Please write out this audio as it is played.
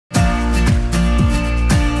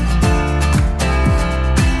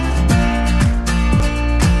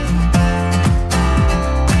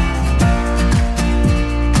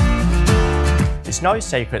It's no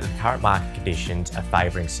secret that the current market conditions are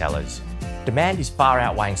favouring sellers. Demand is far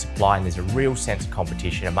outweighing supply and there's a real sense of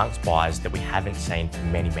competition amongst buyers that we haven't seen for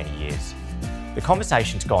many, many years. The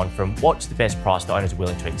conversation's gone from what's the best price the owners are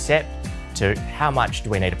willing to accept to how much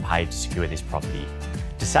do we need to pay to secure this property.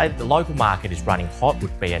 To say that the local market is running hot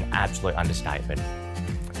would be an absolute understatement.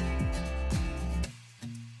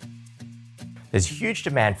 There's huge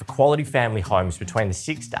demand for quality family homes between the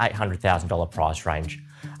 $600,000 to $800,000 price range.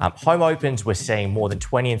 Home opens, we're seeing more than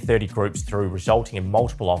 20 and 30 groups through, resulting in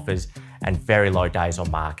multiple offers and very low days on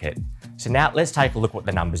market. So now let's take a look at what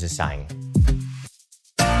the numbers are saying.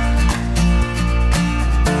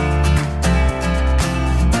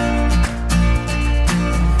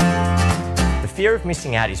 The fear of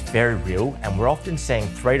missing out is very real, and we're often seeing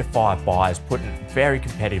 3 to 5 buyers putting very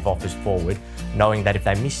competitive offers forward, knowing that if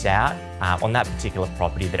they miss out on that particular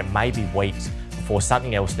property, that it may be weeks before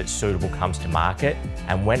something else that's suitable comes to market,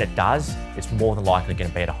 and when it does, it's more than likely going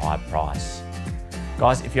to be at a higher price.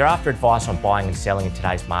 Guys, if you're after advice on buying and selling in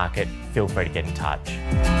today's market, feel free to get in touch.